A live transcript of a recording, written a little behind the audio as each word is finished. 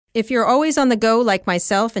If you're always on the go like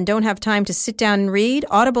myself and don't have time to sit down and read,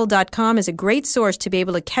 Audible.com is a great source to be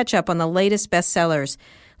able to catch up on the latest bestsellers.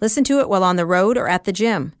 Listen to it while on the road or at the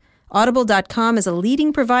gym. Audible.com is a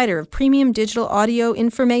leading provider of premium digital audio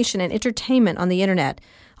information and entertainment on the Internet.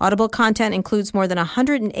 Audible content includes more than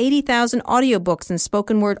 180,000 audiobooks and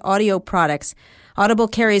spoken word audio products. Audible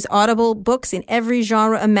carries Audible books in every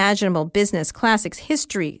genre imaginable: business, classics,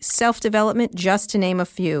 history, self-development, just to name a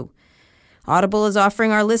few. Audible is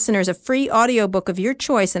offering our listeners a free audiobook of your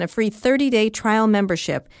choice and a free 30-day trial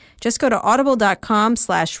membership. Just go to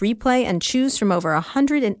audible.com/replay and choose from over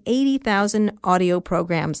 180,000 audio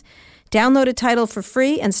programs. Download a title for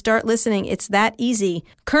free and start listening. It's that easy.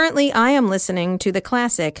 Currently, I am listening to the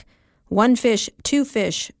classic One Fish, Two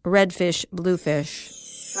Fish, Red Fish, Blue Fish.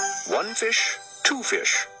 One fish, two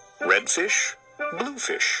fish, red fish, blue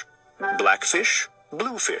fish, black fish,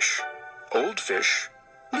 blue fish, old fish,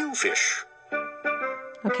 new fish.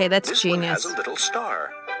 Okay, that's This genius. one has a little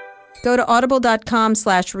star. Go to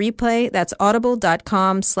audible.com/replay. That's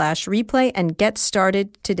audible.com/replay and get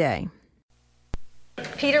started today.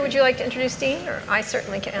 Peter, would you like to introduce Dean? Or I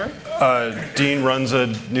certainly can. Dean runs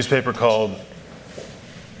a newspaper called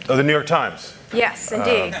the New York Times. Yes,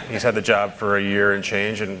 indeed. He's had the job for a year and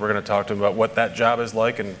change, and we're going to talk to him about what that job is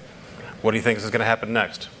like and what he thinks is going to happen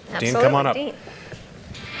next. Absolutely. Dean, come on up. Dean.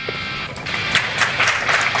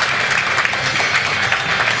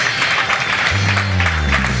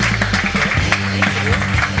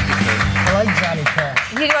 I like Johnny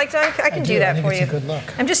Cash. You like Johnny? I can do that for you. It's a good look.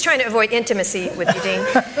 I'm just trying to avoid intimacy with you, Dean.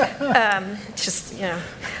 Just,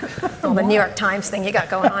 all the New York Times thing you got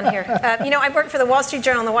going on here. I've worked for the Wall Street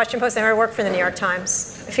Journal and the Washington Post. I never worked for the New York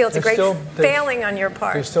Times. I feel it's a great failing on your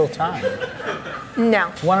part. There's still time.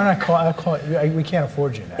 No. Why don't I'll call it? We can't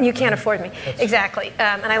afford you now. You can't afford me. Exactly.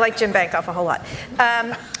 And I like Jim Bankoff a whole lot.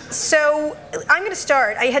 So I'm going to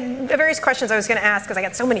start. I had various questions I was going to ask because I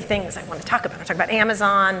got so many things I want to talk about. I talk about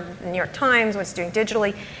Amazon, the New York Times, what's doing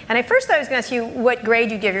digitally. And I first thought I was going to ask you what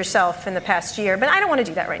grade you give yourself in the past year, but I don't want to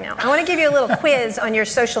do that right now. I want to give you a little quiz on your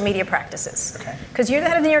social media practices. Because you're the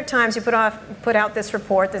head of the New York Times. You put out this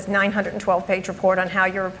report, this 912-page report on how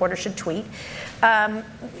your reporter should tweet. I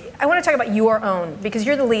want to talk about your own, because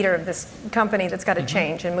you're the leader of this company that's got to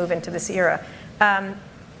change and move into this era.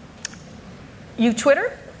 You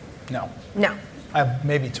Twitter? No. No.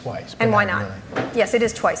 Maybe twice. But And why not? Really. Yes, it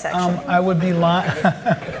is twice, actually. I would be lying.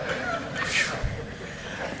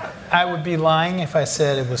 I would be lying if I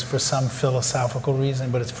said it was for some philosophical reason,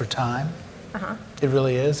 but it's for time. It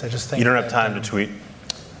really is. I just think You don't have time to tweet?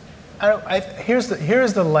 Here's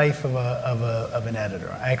the life of an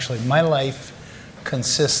editor. Actually, my life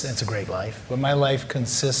consists. It's a great life, but my life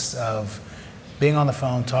consists of being on the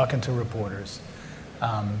phone, talking to reporters,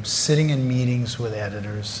 sitting in meetings with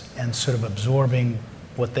editors, and sort of absorbing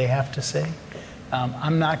what they have to say.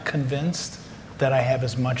 I'm not convinced that I have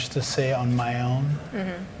as much to say on my own,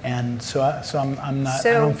 and so I'm not.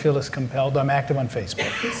 I don't feel as compelled. I'm active on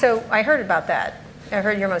Facebook. So I heard about that. I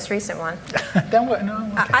heard your most recent one.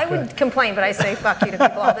 I would complain, but I say fuck you to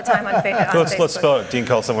people all the time on Facebook. Let's spell it. Dean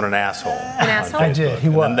called someone an asshole. An asshole? I did. He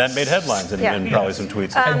was. And that made headlines and probably some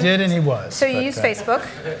tweets. I did, and he was. So you use Facebook.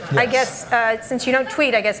 Yes. I guess since you don't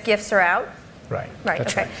tweet, I guess GIFs are out. Right.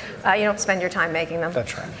 That's okay. You don't spend your time making them.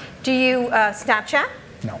 That's right. Do you Snapchat?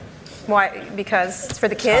 No. Why? Because it's for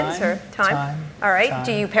the kids Time. All right. Time.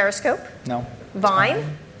 Do you Periscope? No.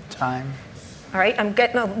 Vine? Time. All right. I'm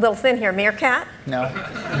getting a little thin here. Meerkat? No.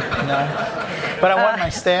 But I want my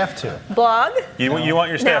staff to. Blog? You want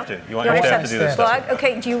your staff to. You want your staff to do this Blog? stuff.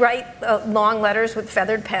 Okay. Do you write long letters with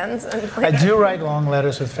feathered pens? I do write long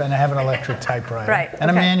letters and I have an electric typewriter. Right. And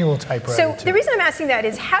a manual typewriter. So too. the reason I'm asking that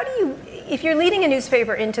is, how do you, if you're leading a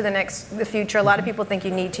newspaper into the future, a lot of people think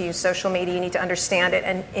you need to use social media, you need to understand it,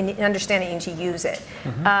 and understand it, you need to use it.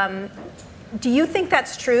 Do you think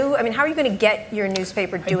that's true? I mean, how are you going to get your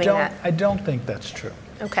newspaper doing that? I don't think that's true.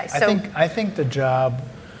 Okay, so I think the job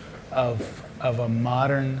of a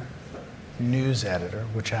modern news editor,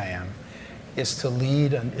 which I am, is to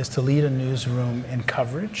lead a newsroom in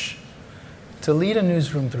coverage, to lead a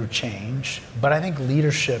newsroom through change. But I think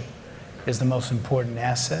leadership is the most important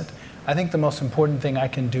asset. I think the most important thing I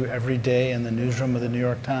can do every day in the newsroom of the New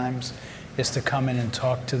York Times is to come in and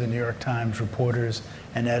talk to the New York Times reporters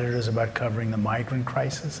and editors about covering the migrant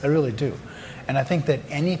crisis. I really do. And I think that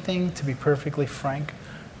anything, to be perfectly frank,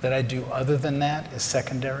 that I do other than that is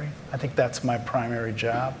secondary. I think that's my primary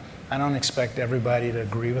job. I don't expect everybody to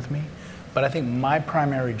agree with me, but I think my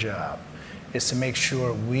primary job is to make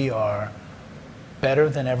sure we are better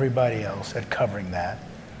than everybody else at covering that.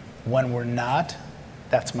 When we're not,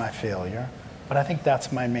 that's my failure. But I think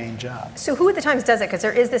that's my main job. So who at the Times does it? Because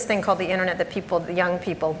there is this thing called the internet that people, the young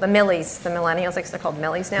people, the millies, the millennials, like they're called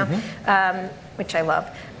millies now, which I love.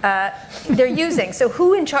 They're using. So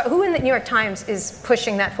who in the New York Times is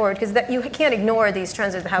pushing that forward? Because you can't ignore these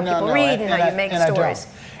trends of how people read and how you make stories.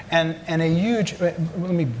 And a huge. Let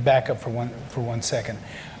me back up for one second.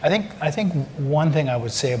 I think one thing I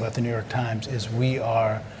would say about the New York Times is we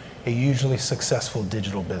are a hugely successful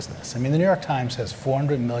digital business. I mean, the New York Times has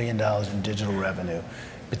 $400 million in digital revenue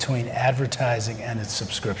between advertising and its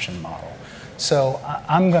subscription model. So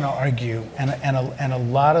I'm going to argue, and a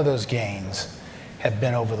lot of those gains have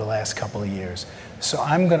been over the last couple of years. So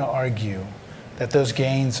I'm going to argue that those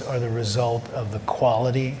gains are the result of the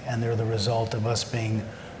quality, and they're the result of us being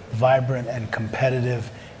vibrant and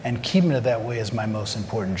competitive, and keeping it that way is my most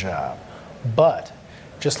important job. But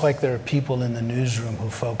just like there are people in the newsroom who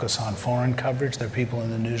focus on foreign coverage, there are people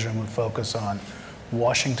in the newsroom who focus on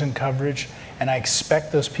Washington coverage, and I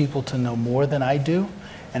expect those people to know more than I do,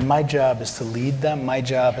 and my job is to lead them. My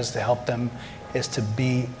job is to help them, is to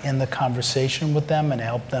be in the conversation with them and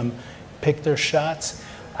help them pick their shots.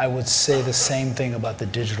 I would say the same thing about the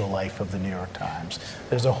digital life of the New York Times.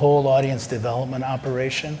 There's a whole audience development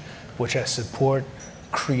operation, which I support,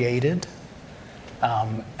 created.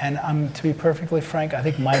 And to be perfectly frank, I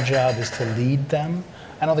think my job is to lead them.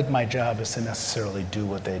 I don't think my job is to necessarily do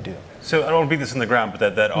what they do. So I don't want to beat this in the ground,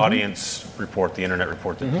 but that audience report, the internet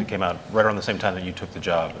report that came out right around the same time that you took the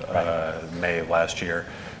job, May of last year,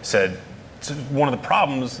 said one of the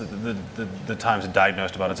problems that the Times had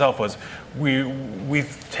diagnosed about itself was we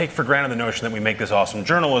take for granted the notion that we make this awesome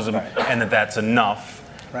journalism and that that's enough.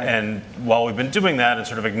 Right. And while we've been doing that and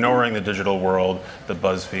sort of ignoring the digital world, the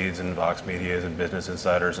BuzzFeeds and Vox Medias and Business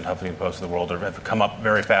Insiders and Huffington Post of the world have come up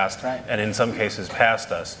very fast and in some cases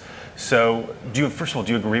past us. So, first of all,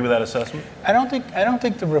 do you agree with that assessment? I don't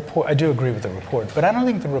think the report. I do agree with the report, but I don't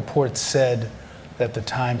think the report said that the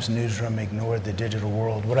Times newsroom ignored the digital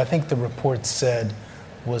world. What I think the report said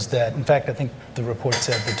was that, in fact, I think the report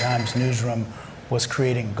said the Times newsroom was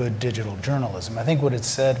creating good digital journalism. I think what it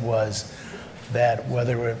said was that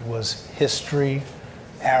whether it was history,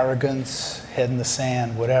 arrogance, head in the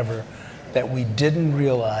sand, whatever, that we didn't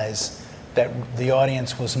realize that the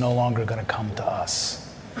audience was no longer going to come to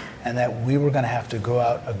us, and that we were going to have to go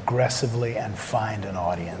out aggressively and find an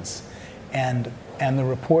audience. And the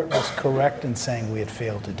report was correct in saying we had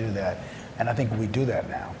failed to do that, and I think we do that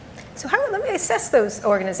now. So let me assess those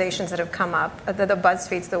organizations that have come up, the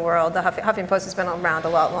BuzzFeeds of the world, the Huffington Post has been around a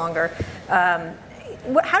lot longer.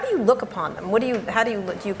 How do you look upon them?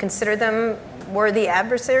 Do you consider them worthy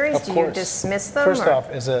adversaries? Of course. Do you dismiss them? First off,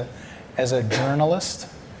 as a journalist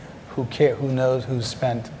who knows,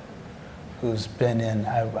 who's been in,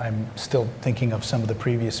 I'm still thinking of some of the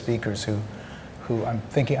previous speakers who I'm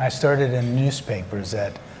thinking. I started in newspapers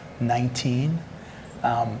at 19.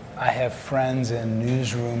 I have friends in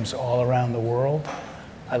newsrooms all around the world.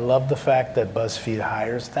 I love the fact that BuzzFeed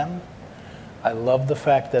hires them. I love the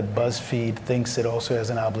fact that BuzzFeed thinks it also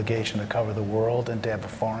has an obligation to cover the world and to have a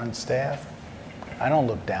foreign staff. I don't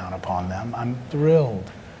look down upon them. I'm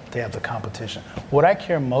thrilled to have the competition. What I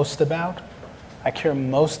care most about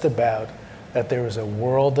that there is a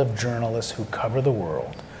world of journalists who cover the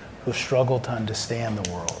world, who struggle to understand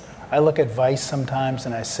the world. I look at Vice sometimes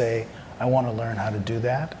and I say, I want to learn how to do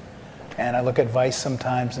that. And I look at Vice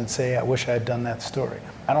sometimes and say, I wish I had done that story.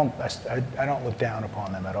 I don't look down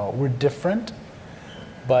upon them at all. We're different,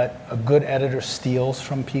 but a good editor steals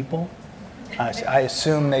from people. I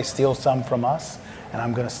assume they steal some from us, and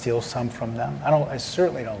I'm going to steal some from them. I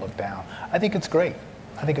certainly don't look down. I think it's great.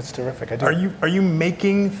 I think it's terrific. I do. Are you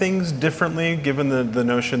making things differently, given the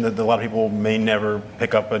notion that a lot of people may never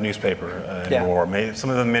pick up a newspaper anymore? Some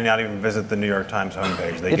of them may not even visit the New York Times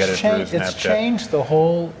homepage. They get it through Snapchat. It's changed the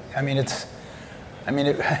whole.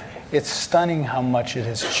 It's stunning how much it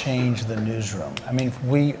has changed the newsroom. I mean,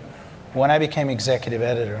 when I became executive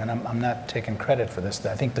editor, and I'm not taking credit for this,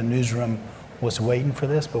 I think the newsroom was waiting for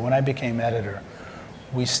this, but when I became editor,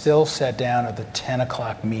 we still sat down at the 10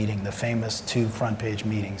 o'clock meeting, the famous 2 front page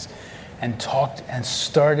meetings, and talked and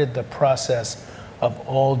started the process of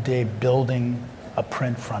all day building a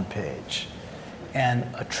print front page. And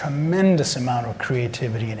a tremendous amount of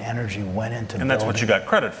creativity and energy went into building. And that's what you got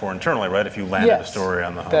credit for internally, right? If you landed a story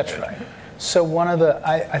on the homepage. That's right. So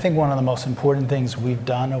I think one of the most important things we've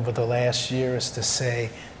done over the last year is to say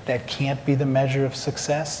that can't be the measure of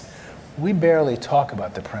success. We barely talk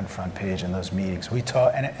about the print front page in those meetings. We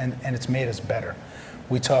talk, and it's made us better.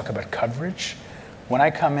 We talk about coverage. When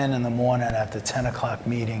I come in the morning at the 10 o'clock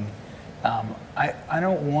meeting, I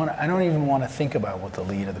don't even want to think about what the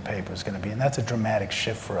lead of the paper is going to be, and that's a dramatic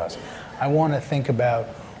shift for us. I want to think about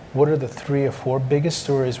what are the 3 or 4 biggest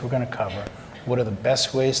stories we're going to cover. What are the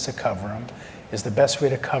best ways to cover them? Is the best way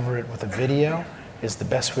to cover it with a video? Is the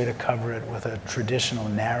best way to cover it with a traditional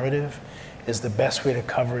narrative? Is the best way to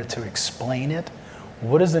cover it to explain it?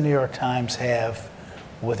 What does the New York Times have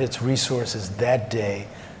with its resources that day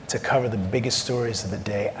to cover the biggest stories of the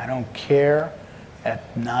day? I don't care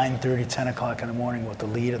at 9:30, 10 o'clock in the morning what the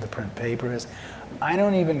lead of the print paper is. I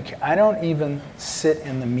don't even sit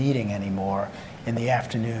in the meeting anymore in the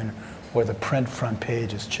afternoon where the print front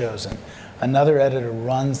page is chosen. Another editor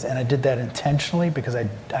runs, and I did that intentionally because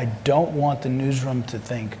I don't want the newsroom to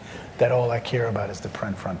think that all I care about is the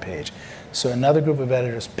print front page. So another group of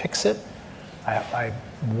editors picks it. I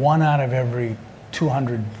 1 out of every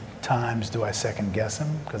 200 times do I second guess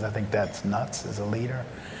him because I think that's nuts as a leader.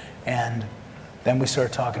 And then we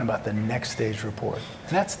start talking about the next day's report.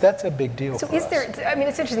 And that's a big deal for us. I mean,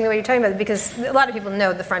 it's interesting the way you're talking about it because a lot of people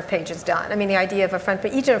know the front page is done. I mean, the idea of a front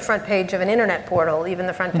page, even a front page of an internet portal, even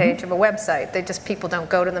the front page of a website, people don't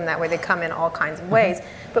go to them that way. They come in all kinds of ways.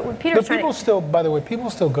 But when Peter's trying people still, by the way, people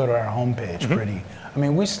still go to our homepage pretty. I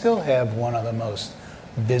mean, we still have one of the most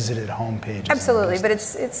visited homepages. Absolutely, but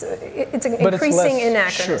it's an increasing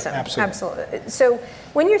anachronism. Sure, absolutely. So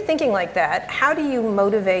when you're thinking like that, how do you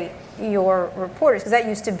motivate your reporters? Because that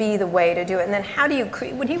used to be the way to do it. And then how do you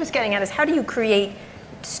what he was getting at is how do you create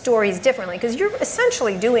stories differently? Because you're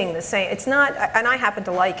essentially doing the same. It's not, and I happen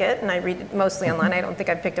to like it, and I read it mostly online. I don't think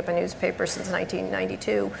I've picked up a newspaper since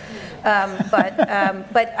 1992. But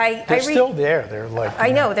I They're read, still there. They're like.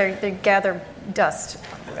 I know they gather dust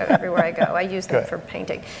everywhere I go. I use them for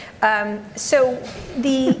painting. So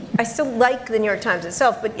I still like the New York Times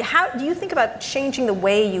itself, but how do you think about changing the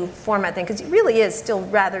way you format things? Because it really is still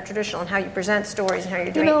rather traditional in how you present stories and how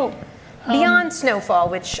you're doing it. Beyond Snowfall,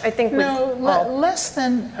 which I think less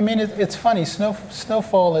than. I mean, it's funny.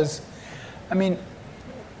 Snowfall is. I mean,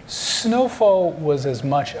 Snowfall was as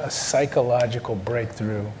much a psychological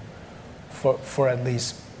breakthrough for at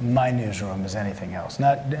least my newsroom as anything else.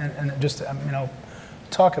 Not and just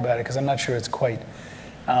talk about it because I'm not sure it's quite.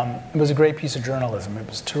 It was a great piece of journalism. It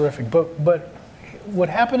was terrific. But what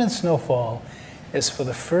happened in Snowfall is for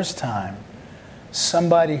the first time,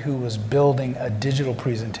 somebody who was building a digital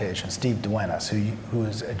presentation, Steve Duenas, who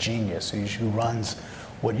is a genius, who runs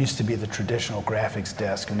what used to be the traditional graphics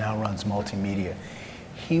desk, who now runs multimedia,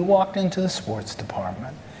 he walked into the sports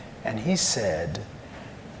department and he said,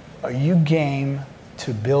 "Are you game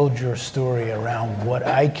to build your story around what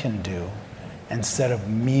I can do instead of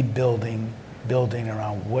me building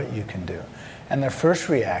around what you can do?" And their first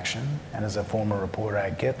reaction, and as a former reporter I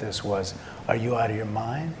get this, was, "Are you out of your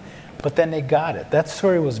mind?" But then they got it. That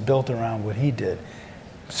story was built around what he did.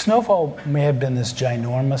 Snowfall may have been this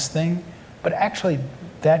ginormous thing, but actually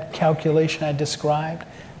that calculation I described,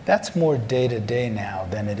 that's more day-to-day now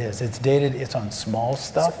than it is. It's on small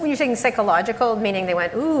stuff. So when you're saying psychological, meaning they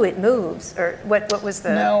went, "Ooh, it moves," or what was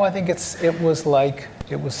the... No, I think it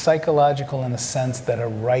was psychological in the sense that a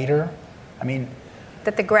writer,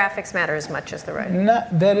 that the graphics matter as much as the writing.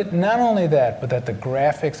 Not only that, but that the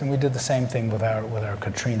graphics, and we did the same thing with our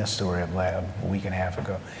Katrina story of a week and a half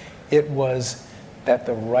ago. It was that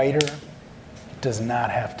the writer does not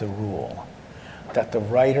have to rule. That the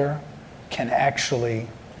writer can actually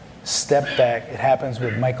step back. It happens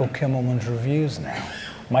with Michael Kimmelman's reviews now.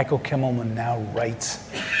 Michael Kimmelman now writes.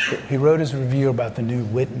 He wrote his review about the new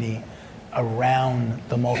Whitney around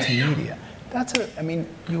the multimedia.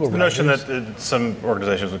 You were the notion that some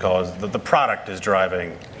organizations would call is that the product is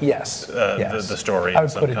driving yes. The story. I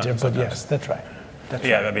would put it different, but yes, that's right.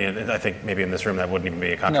 I think maybe in this room that wouldn't even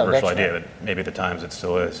be a controversial idea, but maybe at the Times it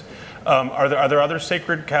still is. Are there other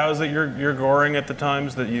sacred cows that you're goring at the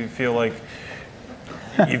Times that you feel like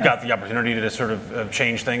you've got the opportunity to sort of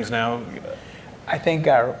change things now? I think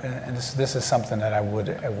and this is something that I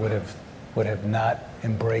would have not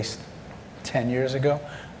embraced 10 years ago.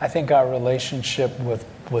 I think our relationship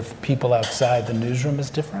with people outside the newsroom is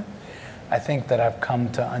different. I think that I've come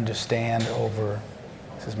to understand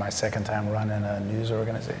this is my second time running a news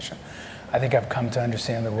organization. I think I've come to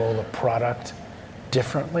understand the role of product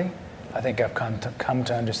differently. I think I've come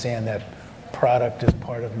to understand that product is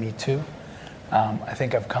part of me too. I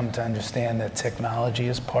think I've come to understand that technology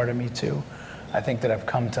is part of me too. I think that I've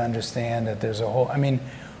come to understand that there's a whole,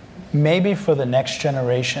 maybe for the next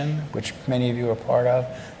generation, which many of you are part of,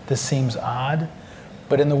 this seems odd,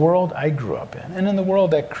 but in the world I grew up in, and in the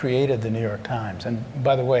world that created the New York Times, and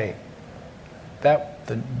by the way,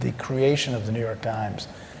 the creation of the New York Times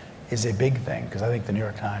is a big thing, because I think the New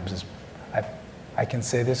York Times is, I can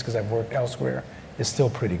say this because I've worked elsewhere, is still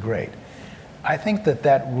pretty great. I think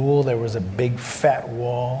that rule, there was a big fat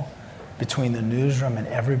wall between the newsroom and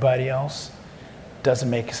everybody else doesn't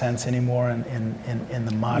make sense anymore in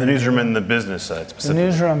the modern. The newsroom and the business side specifically. The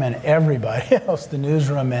newsroom and everybody else, the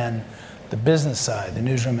newsroom and the business side, the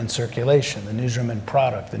newsroom and circulation, the newsroom and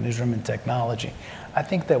product, the newsroom and technology. I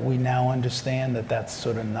think that we now understand that that's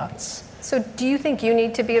sort of nuts. So do you think you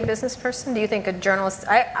need to be a business person? Do you think a journalist,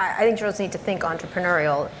 I think journalists need to think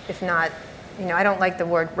entrepreneurial, if not, I don't like the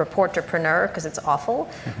word reporterpreneur because it's awful.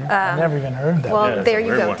 I've never even heard that. Well, there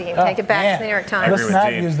you go, Dean. Take it back to the New York Times. Let's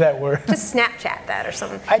not use that word. Just Snapchat that or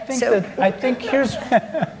something. I think here's...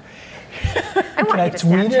 I want you to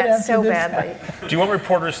Snapchat so badly. Do you want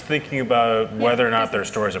reporters thinking about whether or not their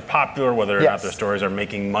stories are popular, whether or not their stories are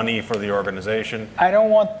making money for the organization? I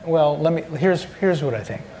don't want, here's what I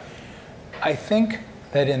think. I think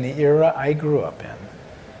that in the era I grew up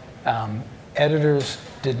in, editors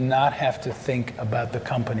did not have to think about the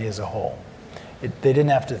company as a whole. They didn't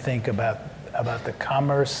have to think about the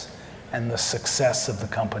commerce and the success of the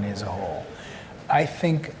company as a whole. I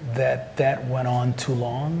think that went on too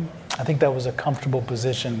long. I think that was a comfortable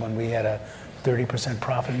position when we had a 30%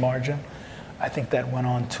 profit margin. I think that went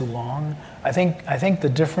on too long. I think the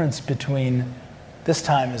difference between this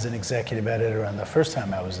time as an executive editor and the first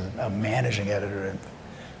time I was a managing editor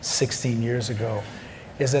 16 years ago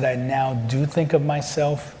is that I now do think of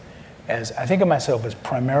myself as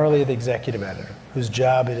primarily the executive editor, whose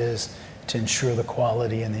job it is to ensure the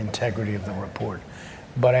quality and the integrity of the report.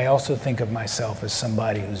 But I also think of myself as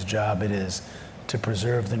somebody whose job it is to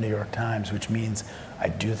preserve the New York Times, which means I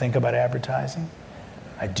do think about advertising.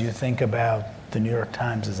 I do think about the New York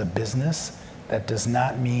Times as a business. That does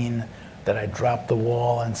not mean that I drop the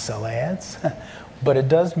wall and sell ads, but it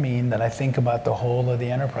does mean that I think about the whole of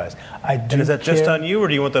the enterprise. And is that just on you, or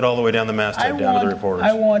do you want that all the way down the masthead, down to the reporters?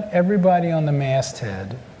 I want everybody on the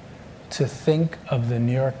masthead to think of the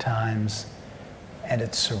New York Times and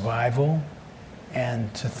its survival,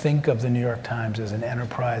 and to think of the New York Times as an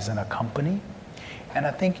enterprise and a company. And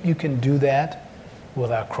I think you can do that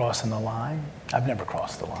without crossing the line. I've never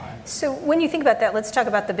crossed the line. So when you think about that, let's talk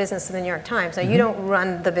about the business of the New York Times. Now, you don't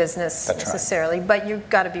run the business necessarily, but you've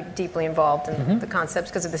got to be deeply involved in the concepts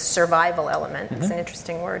because of the survival element. It's an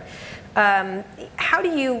interesting word. How do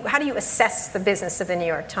you assess the business of the New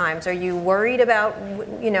York Times? Are you worried about,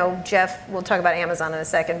 Jeff, we'll talk about Amazon in a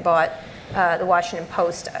second, bought the Washington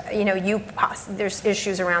Post. There's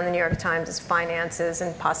issues around the New York Times' finances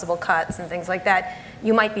and possible cuts and things like that.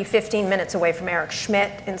 You might be 15 minutes away from Eric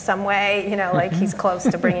Schmidt in some way, like he's close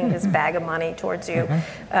to bringing his bag of money towards you.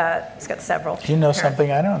 He's got several. You know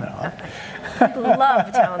something I don't know. I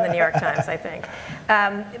love telling the New York Times, I think.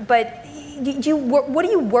 But what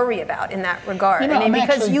do you worry about in that regard?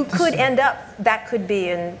 Because you could end up, that could be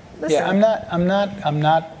in, listen. Yeah, I'm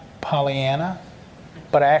not Pollyanna,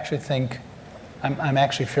 but I actually think I'm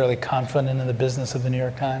actually fairly confident in the business of the New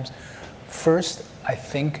York Times. First, I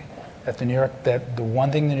think that the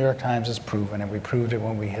one thing the New York Times has proven, and we proved it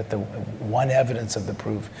when we hit the one evidence of the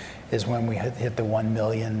proof is when we hit the 1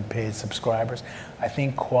 million paid subscribers. I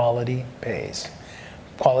think quality pays.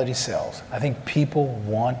 Quality sells. I think people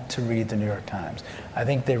want to read the New York Times. I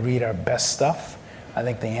think they read our best stuff. I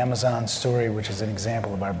think the Amazon story, which is an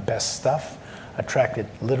example of our best stuff, attracted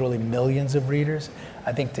literally millions of readers.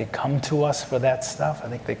 I think they come to us for that stuff. I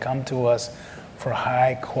think they come to us for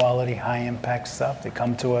high quality, high impact stuff. They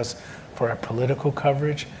come to us for our political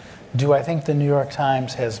coverage. Do I think the New York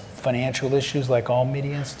Times has financial issues like all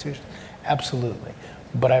media institutions? Absolutely.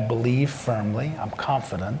 But I believe firmly, I'm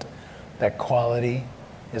confident, that quality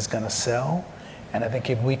is going to sell. And I think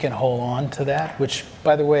if we can hold on to that, which,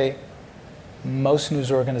 by the way, most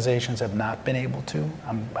news organizations have not been able to,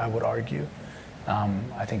 I would argue.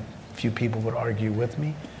 I think few people would argue with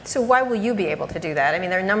me. So why will you be able to do that? I mean,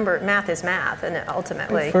 math is math, and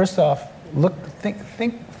ultimately. First off,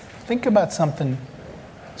 think about something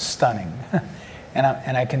stunning,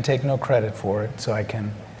 and I can take no credit for it. So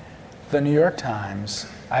the New York Times.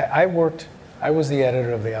 I was the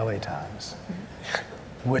editor of the LA Times,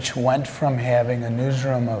 which went from having a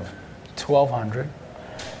newsroom of 1,200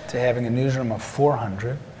 to having a newsroom of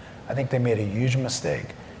 400. I think they made a huge mistake.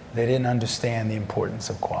 They didn't understand the importance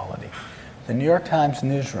of quality. The New York Times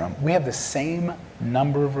newsroom, we have the same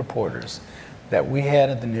number of reporters that we had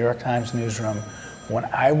at the New York Times newsroom when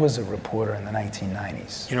I was a reporter in the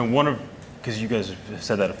 1990s. Because you guys have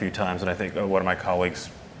said that a few times, and I think one of my colleagues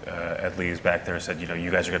at Lee's back there said, you guys are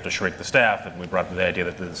going to have to shrink the staff, and we brought up the idea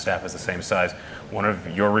that the staff is the same size. One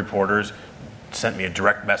of your reporters sent me a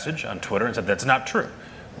direct message on Twitter and said, that's not true.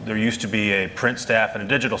 there used to be a print staff and a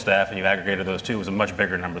digital staff, and you aggregated those two. It was a much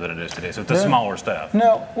bigger number than it is today. So it's a smaller staff.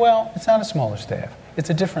 No, well, it's not a smaller staff. It's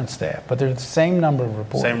a different staff, but they're the same number of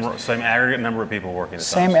reporters. Same aggregate number of people working the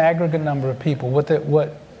Same Times. aggregate number of people.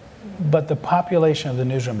 But the population of the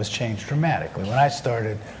newsroom has changed dramatically. When I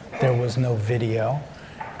started, there was no video.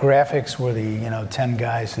 Graphics were the 10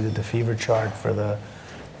 guys who did the fever chart for the.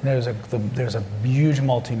 There's a huge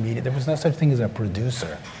multimedia. There was no such thing as a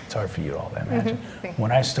producer. It's hard for you all to imagine.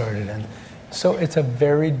 When I started, and so it's a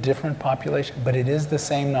very different population, but it is the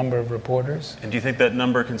same number of reporters. And do you think that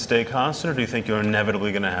number can stay constant, or do you think you're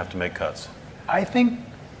inevitably going to have to make cuts? I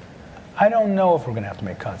don't know if we're going to have to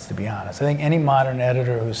make cuts, to be honest. I think any modern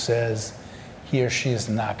editor who says he or she is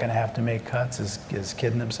not going to have to make cuts is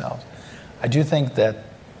kidding themselves. I do think that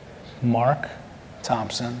Mark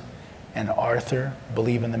Thompson and Arthur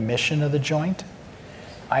believe in the mission of the joint.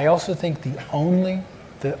 I also think the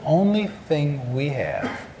only thing we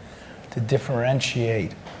have to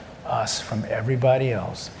differentiate us from everybody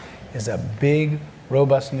else is a big,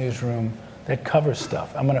 robust newsroom that covers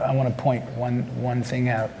stuff. I want to point one thing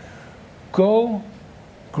out. Go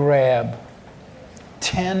grab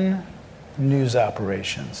 10 news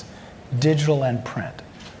operations, digital and print,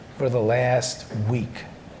 for the last week,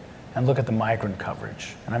 and look at the migrant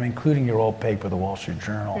coverage. And I'm including your old paper, the Wall Street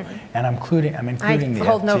Journal, and I'm including the I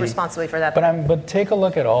hold no FT. responsibility for that. But take a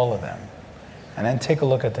look at all of them, and then take a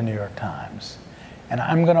look at the New York Times. And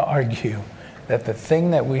I'm going to argue that the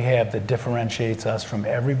thing that we have that differentiates us from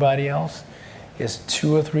everybody else is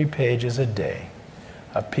 2 or 3 pages a day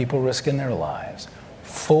of people risking their lives,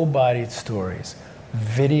 full-bodied stories,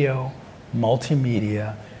 video,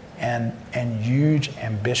 multimedia, and huge,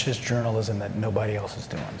 ambitious journalism that nobody else is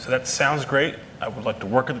doing. So that sounds great. I would like to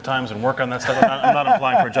work at the Times and work on that stuff. I'm not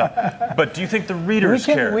applying for a job. But do you think the readers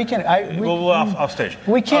care? We'll off stage.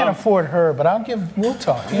 We can't afford her, but we'll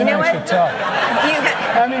talk. You know what? Should talk.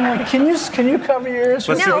 I mean, can you cover your ears?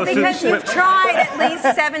 No, because you've tried at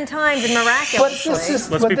least 7 times and miraculously.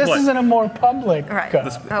 This isn't a more public.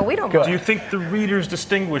 Right. We don't. Do you think the readers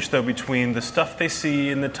distinguish, though, between the stuff they see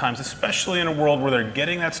in the Times, especially in a world where they're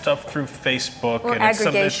getting that stuff through Facebook or and it's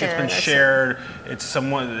something that's aggregation been shared,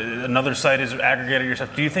 another site is aggregated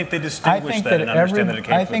yourself? Do you think they distinguish that and understand that it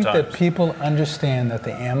came from the Times? I think that people understand that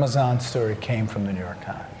the Amazon story came from the New York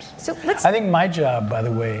Times. So I think my job, by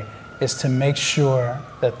the way, is to make sure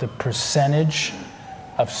that the percentage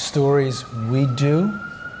of stories we do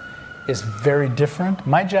is very different.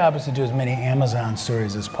 My job is to do as many Amazon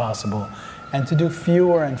stories as possible and to do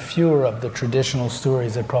fewer and fewer of the traditional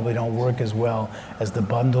stories that probably don't work as well as the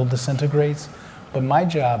bundle disintegrates. But my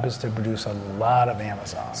job is to produce a lot of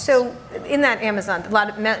Amazons. So in that Amazon, a lot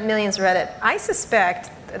of millions read it. I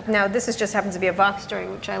suspect, now this just happens to be a Vox story,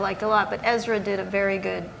 which I liked a lot, but Ezra did a very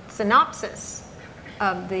good synopsis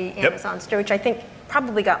of the Amazon story, which I think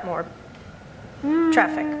probably got more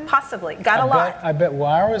traffic, possibly. Got a lot. I bet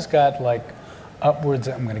Wires got like upwards,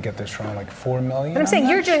 I'm going to get this wrong, like 4 million. But I'm saying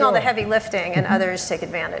you're doing all the heavy lifting and others take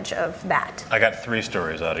advantage of that. I got 3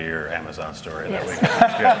 stories out of your Amazon story that week.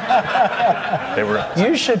 They were.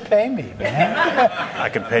 You should pay me, man. I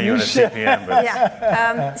could pay you in a CPM,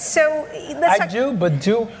 but so let's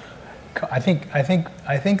talk. I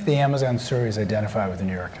think the Amazon story is identified with the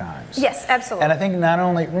New York Times. Yes, absolutely. And I think not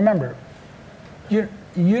only, remember, you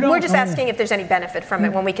don't. We're just asking if there's any benefit from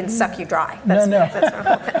it when we can suck you dry. No. That's our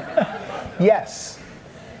whole thing. Yes.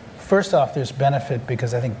 First off, there's benefit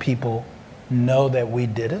because I think people know that we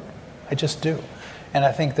did it. I just do. And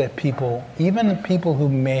I think that people, even the people who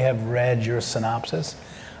may have read your synopsis,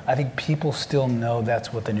 I think people still know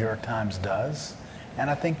that's what the New York Times does. And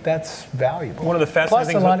I think that's valuable. One of the fascinating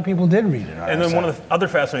things. Plus, a lot of people did read it. And then one of the other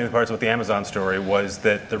fascinating parts about the Amazon story was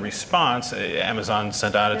that the response, Amazon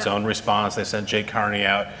sent out its own response. They sent Jay Carney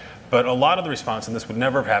out. But a lot of the response, and this would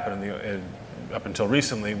never have happened up until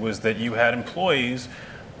recently, was that you had employees,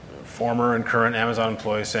 former and current Amazon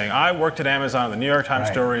employees, saying, I worked at Amazon, the New York Times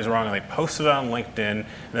story is wrong, and they posted it on LinkedIn, and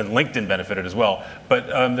then LinkedIn benefited as well. But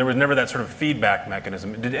there was never that sort of feedback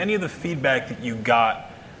mechanism. Did any of the feedback that you got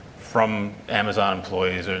from Amazon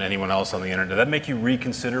employees or anyone else on the internet, did that make you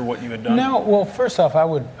reconsider what you had done? No. Well, first off,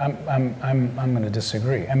 I'm going to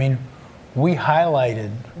disagree. I mean, we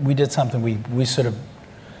did something. We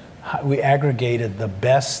aggregated the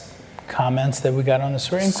best comments that we got on the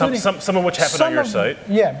story, including some of which happened on your site.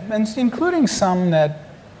 Yeah, and including some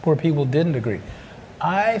where people didn't agree.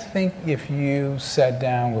 I think if you sat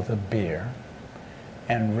down with a beer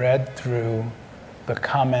and read through the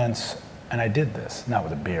comments, and I did this, not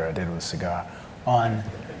with a beer, I did it with a cigar, on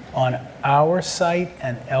our site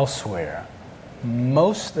and elsewhere,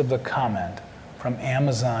 most of the comment from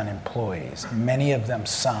Amazon employees, many of them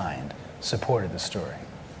signed, supported the story.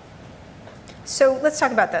 So let's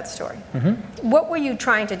talk about that story. What were you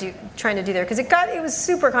trying to do there? Because it was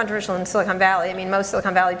super controversial in Silicon Valley. I mean, most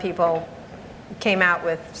Silicon Valley people came out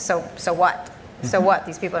with, so what? So what?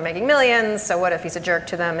 These people are making millions. So what if he's a jerk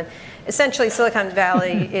to them? And essentially, Silicon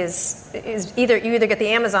Valley is either you get the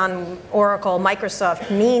Amazon, Oracle, Microsoft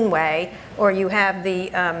mean way, or you have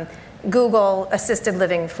the Google assisted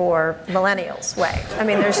living for millennials way. I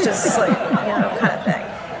mean, there's just like kind of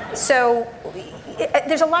thing. So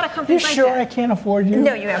there's a lot of companies like that. You sure I can't afford you?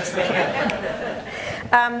 No, you absolutely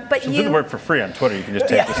can't. But so do the work for free on Twitter. You can just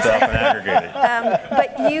take the stuff and aggregate it.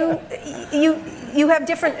 But you have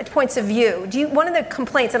different points of view. One of the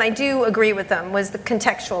complaints, and I do agree with them, was the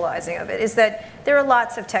contextualizing of it. Is that there are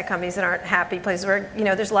lots of tech companies that aren't happy places where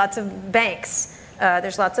there's lots of banks.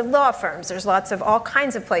 There's lots of law firms. There's lots of all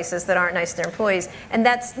kinds of places that aren't nice to their employees. And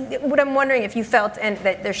that's what I'm wondering if you felt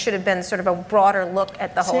that there should have been sort of a broader look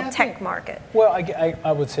at the whole tech market. Well,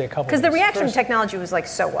 I would say a couple things. Because the reaction to technology was like,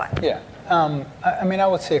 so what? Yeah. I mean, I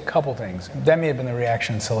would say a couple things. That may have been the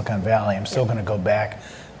reaction in Silicon Valley. I'm still going to go back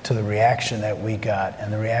to the reaction that we got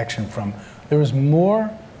and the reaction from, there was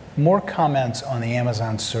more comments on the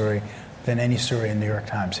Amazon story than any story in New York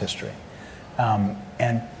Times history.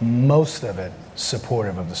 And most of it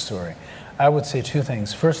supportive of the story. I would say two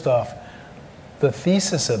things. First off, the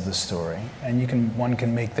thesis of the story, and one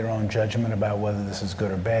can make their own judgment about whether this is good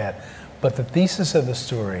or bad, but the thesis of the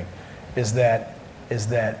story is that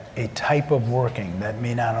a type of working that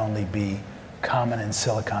may not only be common in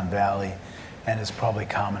Silicon Valley and is probably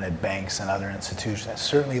common at banks and other institutions,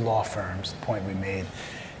 certainly law firms, the point we made,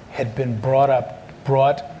 had been brought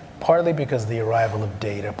partly because of the arrival of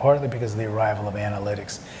data, partly because of the arrival of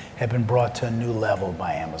analytics, had been brought to a new level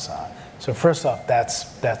by Amazon. So first off,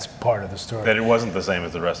 that's part of the story. That it wasn't the same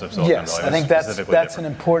as the rest of Silicon Valley. Yes, I think that's an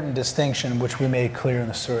important distinction which we made clear in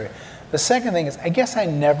the story. The second thing is, I guess I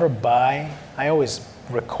always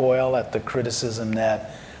recoil at the criticism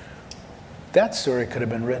that story could have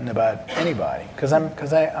been written about anybody.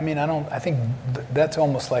 I think that's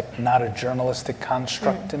almost like not a journalistic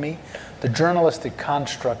construct to me. The journalistic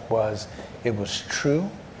construct was, it was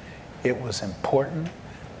true, it was important.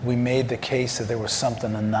 We made the case that there was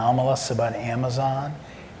something anomalous about Amazon.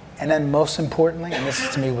 And then most importantly, and this is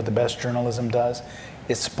to me what the best journalism does,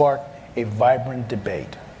 it sparked a vibrant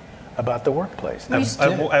debate about the workplace. I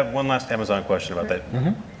have one last Amazon question about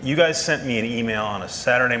that. You guys sent me an email on a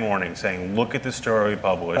Saturday morning saying, look at this story we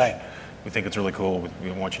published. Right. We think it's really cool.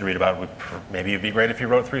 We want you to read about it. Maybe it'd be great if you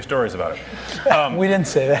wrote 3 stories about it. We didn't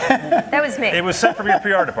say that. That was me. It was sent from your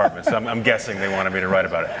PR department, so I'm guessing they wanted me to write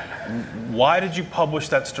about it. Why did you publish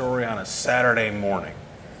that story on a Saturday morning?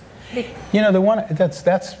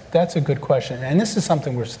 That's a good question, and this is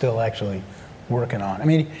something we're still actually working on. I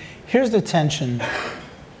mean, here's the tension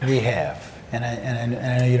we have, and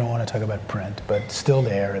I know you don't want to talk about print, but it's still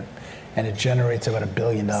there, and it generates about $1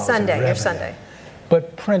 billion in revenue. Your Sunday.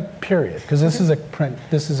 But print, period, because this is a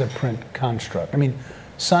print construct. I mean,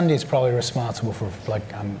 Sunday's probably responsible for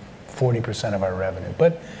 40% of our revenue,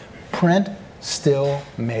 but print still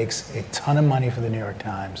makes a ton of money for the New York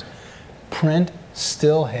Times. Print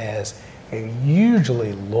still has a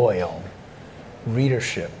hugely loyal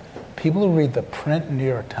readership. People who read the print New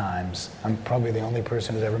York Times, I'm probably the only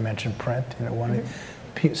person who's ever mentioned print,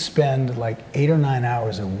 spend like 8 or 9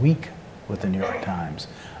 hours a week with the New York Times.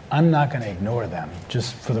 I'm not going to ignore them,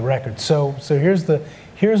 just for the record. So here's what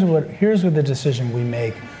the decision we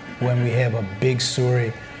make when we have a big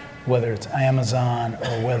story, whether it's Amazon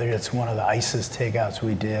or whether it's one of the ISIS takeouts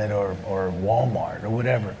we did or Walmart or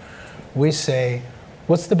whatever. We say,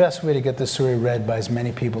 what's the best way to get this story read by as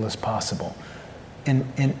many people as possible?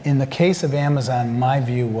 In the case of Amazon, my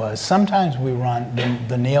view was sometimes we run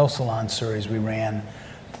the nail salon stories. We ran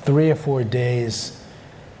 3 or 4 days.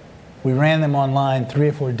 We ran them online 3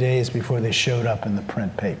 or 4 days before they showed up in the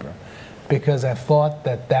print paper, because I thought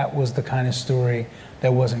that was the kind of story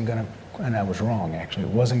that wasn't going to, and I was wrong actually,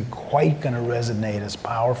 it wasn't quite going to resonate as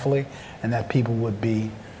powerfully, and that people would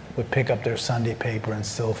pick up their Sunday paper and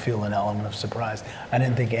still feel an element of surprise. I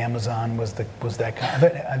didn't think Amazon was that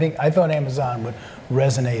kind. I thought Amazon would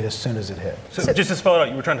resonate as soon as it hit. So just to spell it out,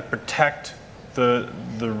 you were trying to protect the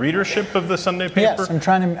readership of the Sunday paper? Yes, I'm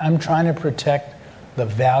trying to protect the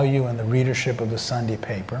value and the readership of the Sunday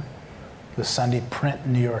paper, the Sunday print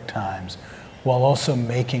New York Times, while also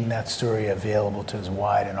making that story available to as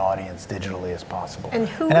wide an audience digitally as possible. And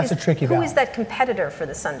that's a tricky balance. Who is that competitor for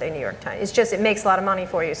the Sunday New York Times? It's just, it makes a lot of money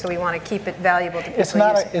for you, so we want to keep it valuable to people.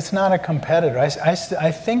 It's not a competitor.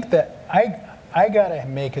 I think that I gotta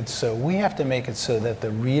make it so, we have to make it so that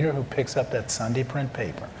the reader who picks up that Sunday print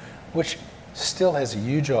paper, which still has a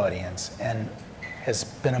huge audience and has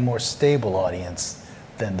been a more stable audience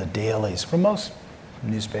than the dailies for most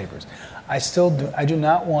newspapers. I do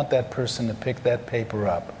not want that person to pick that paper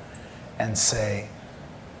up and say,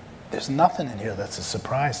 there's nothing in here that's a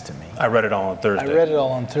surprise to me. I read it all on Thursday. I read it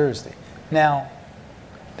all on Thursday. Now,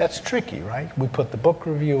 that's tricky, right? We put the book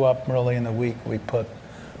review up early in the week. We put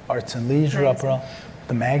Arts and Leisure up,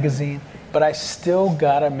 the magazine. But I still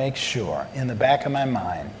gotta make sure in the back of my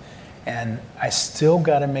mind, and I still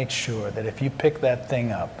gotta make sure that if you pick that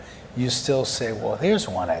thing up, you still say, well, here's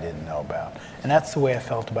one I didn't know about. And that's the way I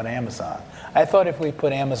felt about Amazon. I thought if we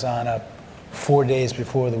put Amazon up 4 days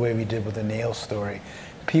before the way we did with the Neil story,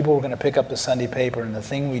 people were going to pick up the Sunday paper, and the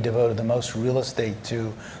thing we devoted the most real estate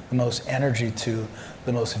to, the most energy to,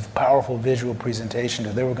 the most powerful visual presentation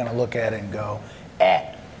to, they were going to look at it and go,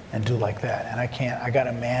 and do like that. And I got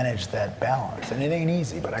to manage that balance. And it ain't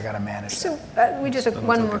easy, but I got to manage So we just have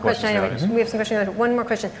one more question. I know we have some questions. One more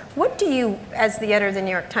question. What do you, as the editor of the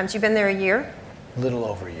New York Times, you've been there a year? A little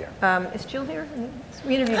over a year. Is Jill here?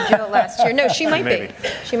 We interviewed Jill last year. No, she might be.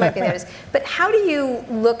 She might be there. But how do you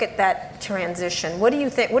look at that transition? What do you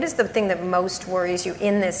think? What is the thing that most worries you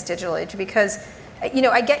in this digital age? Because,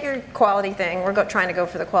 I get your quality thing. We're trying to go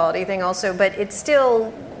for the quality thing also, but it's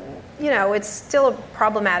still, it's still a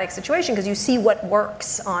problematic situation because you see what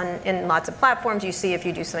works in lots of platforms. You see if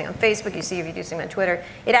you do something on Facebook. You see if you do something on Twitter.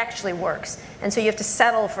 It actually works. And so you have to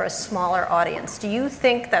settle for a smaller audience. Do you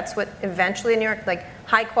think that's what eventually in New York, like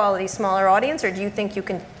high quality, smaller audience, or do you think you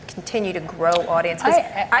can continue to grow audience? Because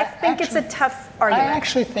I think it's a tough argument. I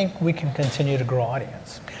actually think we can continue to grow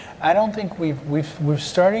audience. I don't think we're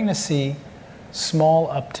starting to see small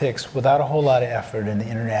upticks without a whole lot of effort in the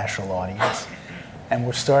international audience. And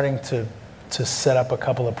we're starting to set up a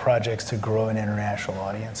couple of projects to grow an international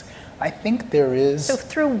audience. I think there is. So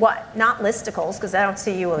through what? Not listicles, because I don't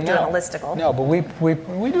see you doing a listicle. No, but we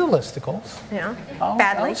do listicles. Yeah.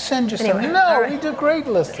 Badly? I'll send you some. Anyway, no, we do great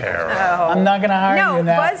listicles. Oh. I'm not going to hire you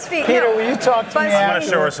now. BuzzFeed. Peter, will you talk to me after? I'm going to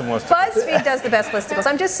show her some listicles. BuzzFeed does the best listicles.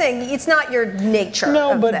 I'm just saying it's not your nature.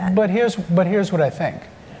 No, of that. but here's what I think.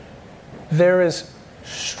 There is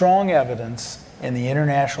strong evidence in the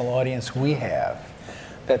international audience we have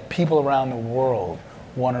that people around the world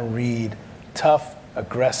want to read tough,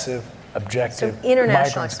 aggressive, objective, so international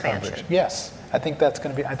migrants expansion. coverage. Yes, I think that's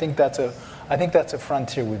going to be. I think that's a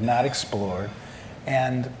frontier we've not explored,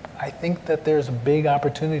 and I think that there's a big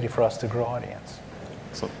opportunity for us to grow audience.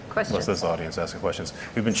 So Questions? let's this audience asking questions.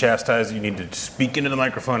 We've been chastised. You need to speak into the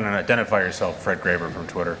microphone and identify yourself. Fred Graber from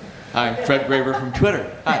Twitter. Hi, Fred Graber from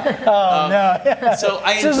Twitter. Hi. Oh no! So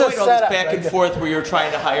I enjoyed all this back and forth where you're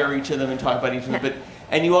trying to hire each of them and talk about each of them,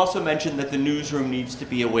 and you also mentioned that the newsroom needs to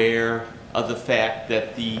be aware of the fact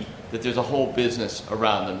that there's a whole business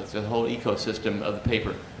around them, that there's a whole ecosystem of the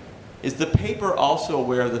paper. Is the paper also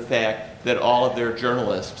aware of the fact that all of their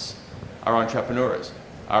journalists are entrepreneurs,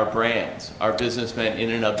 are brands, are businessmen in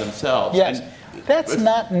and of themselves? Yes, and that's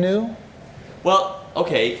not new. Well,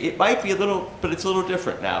 okay, it might be a little, but it's a little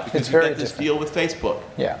different now because It's you've very got this different. deal with Facebook.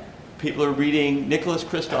 Yeah. People are reading Nicholas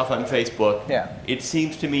Kristof on Facebook. Yeah. It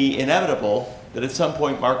seems to me inevitable that at some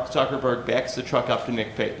point Mark Zuckerberg backs the truck up to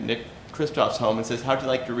Nick Kristof's home and says, "How'd you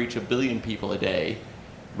like to reach 1 billion people a day?"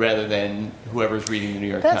 rather than whoever's reading the New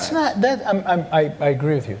York That's Times. not that. I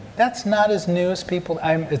agree with you. That's not as new as people.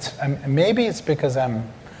 Maybe it's because I'm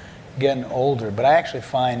getting older, but I actually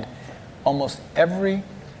find almost every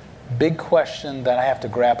big question that I have to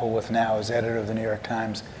grapple with now as editor of the New York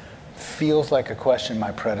Times feels like a question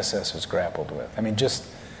my predecessors grappled with. I mean, just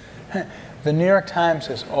the New York Times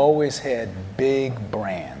has always had big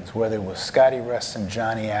brands, whether it was Scotty Reston,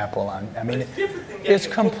 Johnny Apple. I mean, it's different than getting it's a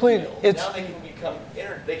book complete. deal. It's now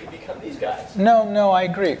they can become these guys. No, I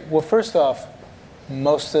agree. Well, first off,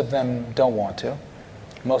 most of them don't want to.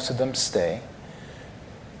 Most of them stay.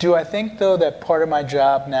 Do I think, though, that part of my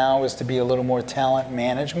job now is to be a little more talent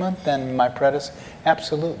management than my predecessor?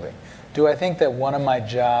 Absolutely. Do I think that one of my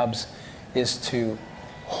jobs is to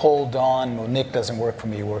hold on, well, Nick doesn't work for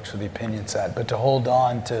me, he works for the opinion side, but to hold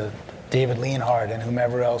on to David Leonhardt and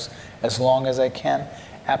whomever else as long as I can?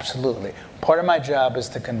 Absolutely. Part of my job is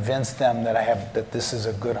to convince them that this is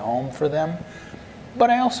a good home for them, but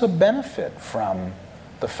I also benefit from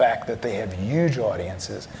the fact that they have huge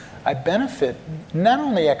audiences. I benefit not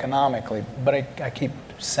only economically, but I keep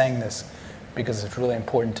saying this because it's really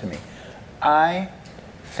important to me. I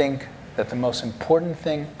think that the most important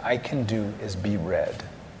thing I can do is be read.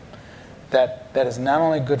 That is not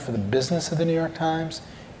only good for the business of the New York Times,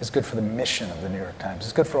 it's good for the mission of the New York Times.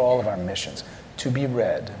 It's good for all of our missions. to be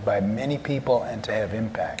read by many people and to have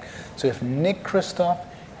impact. So if Nick Kristof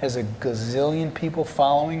has a gazillion people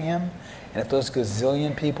following him, and if those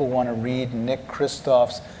gazillion people want to read Nick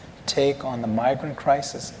Kristof's take on the migrant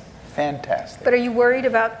crisis, fantastic. But are you worried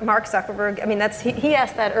about Mark Zuckerberg? I mean, he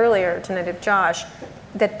asked that earlier tonight of Josh,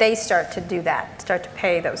 that they start to do that, start to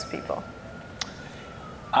pay those people.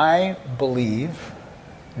 I believe,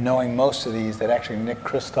 knowing most of these, that actually Nick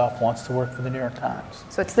Kristof wants to work for the New York Times.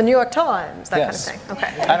 So it's the New York Times, that Yes. kind of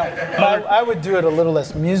thing. Okay. I would do it a little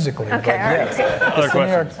less musically, but Okay, all right. yes, it's the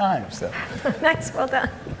New York Times. So. Nice, well done.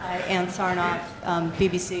 Hi, Ann Sarnoff,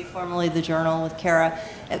 BBC, formerly The Journal with Kara.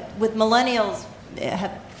 With millennials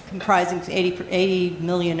comprising 80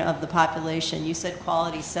 million of the population, you said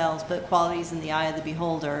quality sells, but quality is in the eye of the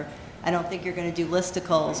beholder. I don't think you're going to do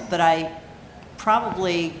listicles, but I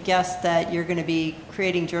probably guess that you're going to be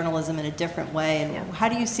creating journalism in a different way. And how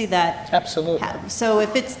do you see that? Absolutely. So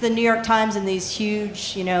if it's the New York Times and these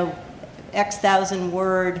huge, X thousand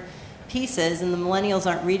word pieces and the millennials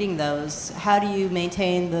aren't reading those, how do you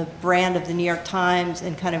maintain the brand of the New York Times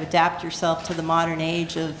and kind of adapt yourself to the modern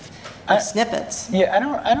age of snippets? Yeah,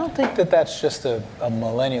 I don't think that that's just a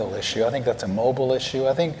millennial issue. I think that's a mobile issue.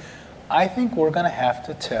 I think we're going to have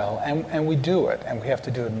to tell, and we do it, and we have to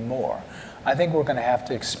do it more. I think we're going to have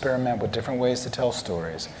to experiment with different ways to tell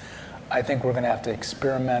stories. I think we're going to have to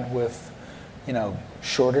experiment with,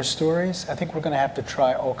 shorter stories. I think we're going to have to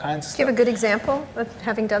try all kinds of stuff. Give a good example of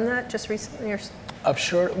having done that just recently? Of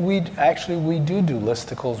short, we do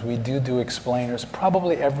listicles, we do explainers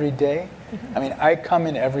probably every day. Mm-hmm. I mean, I come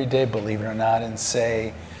in every day, believe it or not, and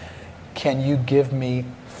say, can you give me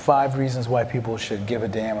 5 reasons why people should give a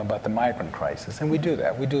damn about the migrant crisis? And we do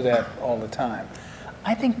that. We do that all the time.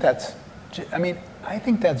 I think that's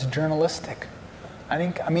journalistic.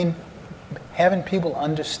 Having people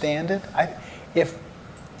understand it.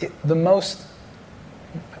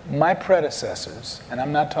 My predecessors, and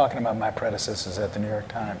I'm not talking about my predecessors at the New York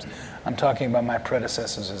Times, I'm talking about my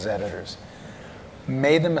predecessors as editors,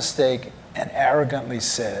 made the mistake and arrogantly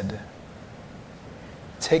said,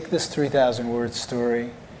 take this 3,000 word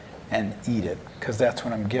story and eat it, because that's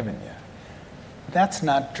what I'm giving you. That's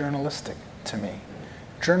not journalistic to me.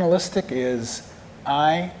 Journalistic is,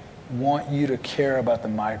 I want you to care about the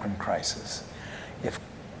migrant crisis. If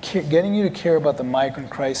getting you to care about the migrant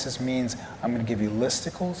crisis means I'm going to give you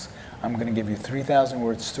listicles, I'm going to give you 3,000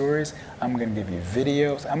 word stories, I'm going to give you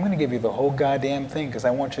videos, I'm going to give you the whole goddamn thing because I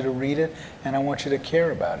want you to read it and I want you to care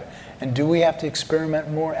about it. And do we have to experiment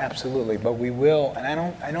more? Absolutely, but we will. And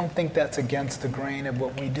I don't think that's against the grain of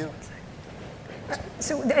what we do.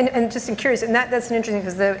 So, and just curious, and that's an interesting,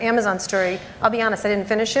 because the Amazon story, I'll be honest, I didn't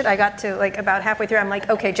finish it. I got to about halfway through, I'm like,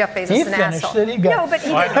 okay, Jeff Bezos is an asshole. He finished it. No, but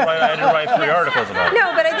I had to write 3 articles about it.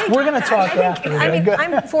 No, but I think we're going to talk after.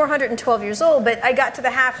 I'm 412 years old, but I got to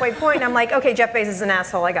the halfway point, and I'm like, okay, Jeff Bezos is an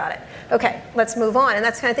asshole. I got it. Okay, let's move on. And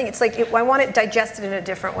that's the kind of thing. It's like I want it digested in a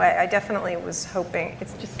different way. I definitely was hoping.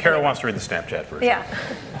 It's just. Carol wants to read the Snapchat version. Yeah.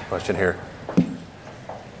 Question here.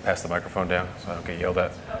 Pass the microphone down so I don't get yelled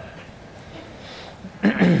at.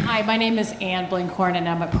 Hi, my name is Ann Blinkhorn, and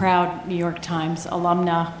I'm a proud New York Times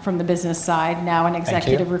alumna from the business side, now an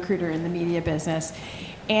executive recruiter in the media business.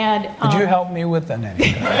 And could you help me with that?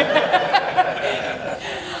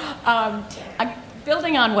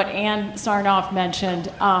 Building on what Ann Sarnoff mentioned,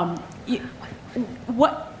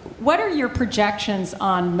 what are your projections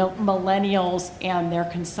on millennials and their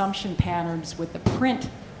consumption patterns with the print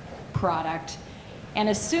product? And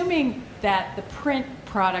assuming that the print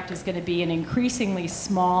product is going to be an increasingly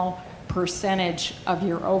small percentage of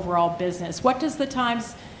your overall business, what does the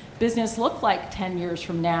Times business look like 10 years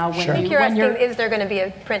from now? I think you're asking, is there going to be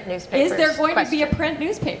a print newspaper? Is there going to be a print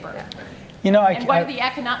newspaper? Yeah. And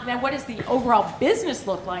what does the overall business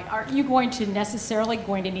look like? Are you going to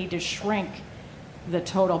need to shrink the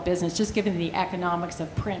total business, just given the economics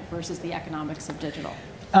of print versus the economics of digital?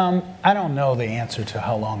 I don't know the answer to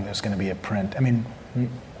how long there's going to be a print. I mean,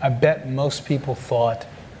 I bet most people thought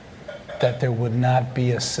that there would not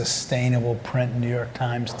be a sustainable print New York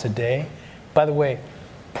Times today. By the way,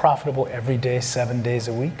 profitable every day, 7 days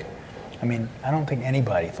a week. I mean, I don't think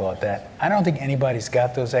anybody thought that. I don't think anybody's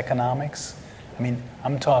got those economics. I mean,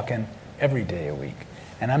 I'm talking every day a week.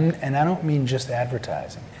 And I don't mean just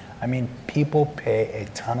advertising. I mean, people pay a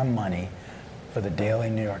ton of money for the daily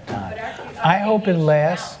New York Times. I hope it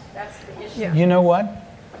lasts. That's the issue. Yeah. You know what?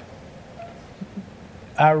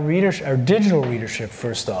 Our digital readership,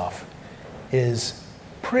 first off, is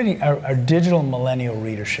our digital millennial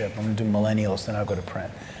readership, I'm going to do millennials, then I'll go to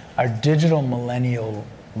print. Our digital millennial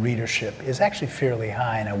readership is actually fairly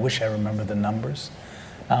high, and I wish I remember the numbers.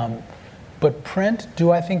 But print,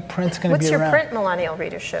 do I think print's going to be What's your around? print millennial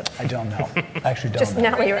readership? I don't know. I actually don't Just know.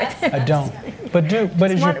 Nellie right there. I don't. But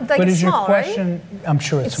is your small, question? right? I'm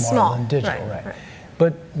sure it's It's smaller small, than digital, right.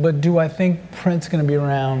 But do I think print's going to be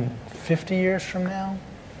around 50 years from now?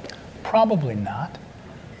 Probably not.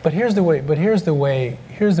 But here's the way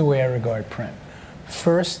I regard print.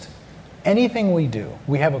 First, anything we do,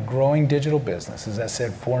 we have a growing digital business. As I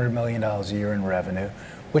said, $400 million a year in revenue,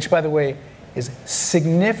 which, by the way, is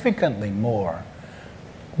significantly more,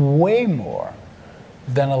 way more,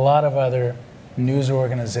 than a lot of other news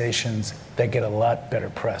organizations that get a lot better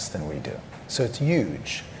press than we do. So it's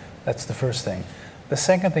huge. That's the first thing. The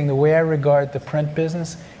second thing, the way I regard the print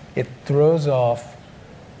business, it throws off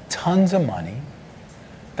tons of money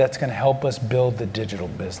that's going to help us build the digital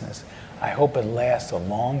business. I hope it lasts a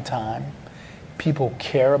long time. People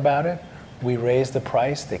care about it. We raise the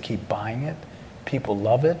price. They keep buying it. People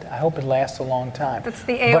love it. I hope it lasts a long time. That's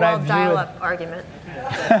the AOL dial-up argument.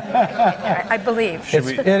 I believe.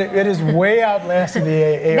 It is way outlasting the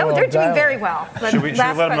AOL No, they're doing dial-up. very well. Should we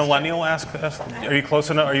let a millennial ask? Are you close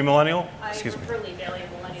enough? Are you millennial? Excuse me. Curly Daily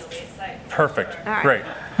millennial-based site. Perfect. right. Great.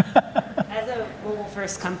 As a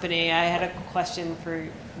mobile-first company, I had a question for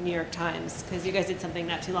New York Times, because you guys did something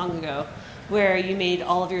not too long ago where you made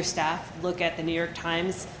all of your staff look at the New York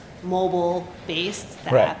Times mobile-based,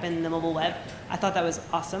 the Right. app and the mobile web. I thought that was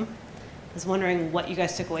awesome. I was wondering what you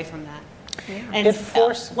guys took away from that. And It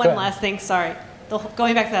forced- one go ahead. last thing, sorry.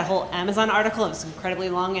 Going back to that whole Amazon article, it was incredibly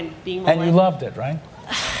long, and being And you millennial, loved it, right?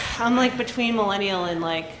 I'm like between millennial and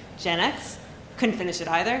like Gen X. Couldn't finish it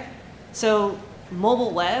either. So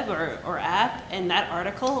mobile web or app and that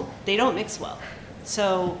article, they don't mix well.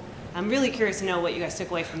 So I'm really curious to know what you guys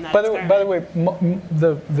took away from that. By the way,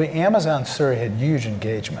 the Amazon story had huge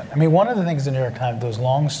engagement. I mean, one of the things the New York Times, those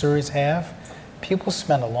long stories have, people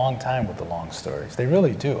spend a long time with the long stories. They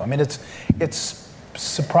really do. I mean, it's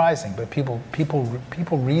surprising, but people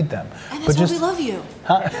read them. And but that's why we love you.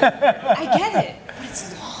 I get it, but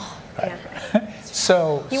it's long. Yeah.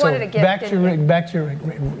 So, You wanted a gift, back to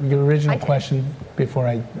didn't your original did. question before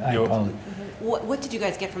I apologize. What did you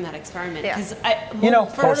guys get from that experiment? Yeah. Because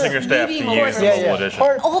Forcing your staff to use the mobile edition.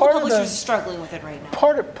 all the Part of publishers are struggling with it right now.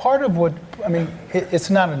 Part of what, I mean, it's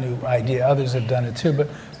not a new idea, others have done it too, but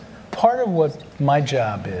part of what my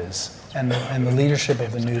job is, and the leadership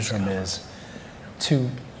of the newsroom is, to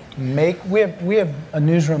make, we have a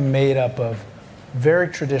newsroom made up of very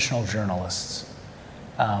traditional journalists,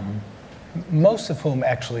 most of whom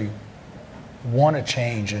actually want to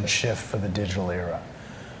change and shift for the digital era.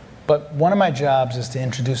 But one of my jobs is to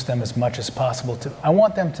introduce them as much as possible to, I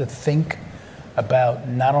want them to think about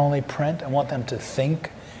not only print, I want them to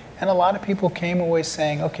think. And a lot of people came away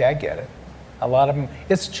saying, okay, I get it. A lot of them,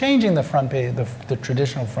 it's changing the front page, the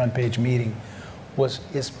traditional front page meeting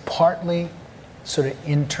is partly sort of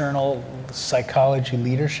internal psychology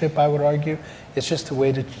leadership, I would argue. It's just a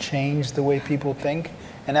way to change the way people think.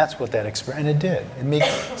 And that's what that experiment, and it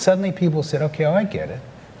did. Suddenly people said, okay, I get it.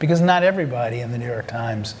 Because not everybody in the New York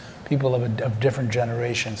Times, people of different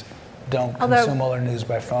generations, don't consume all their news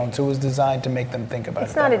by phone. So it was designed to make them think about it.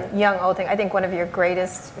 It's not a young, old thing. I think one of your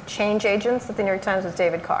greatest change agents at the New York Times was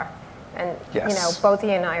David Carr. And, Yes. both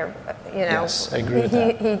he and I are, Yes, I agree with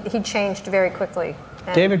that. He changed very quickly.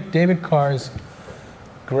 And David Carr's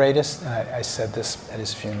greatest, and I said this at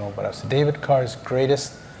his funeral, but I said David Carr's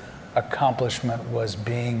greatest accomplishment was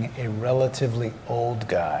being a relatively old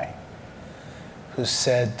guy who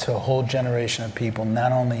said to a whole generation of people,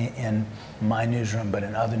 not only in my newsroom, but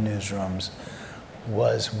in other newsrooms,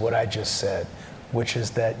 was what I just said, which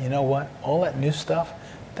is that, you know what, all that new stuff,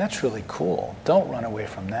 that's really cool. Don't run away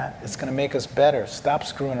from that. It's going to make us better. Stop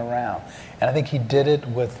screwing around. And I think he did it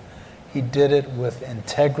with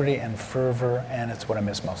integrity and fervor, and it's what I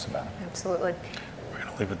miss most about him. absolutely. We're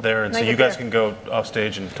going to leave it there. And so Leave it you guys there. can go off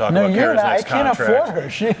stage and talk No, about you're Kara's not. I next can't contract.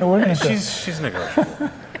 afford her. We're going to She's negotiable.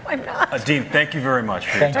 I'm not. Dean, thank you very much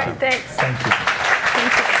for your Thank time. you. Thanks. Thank you.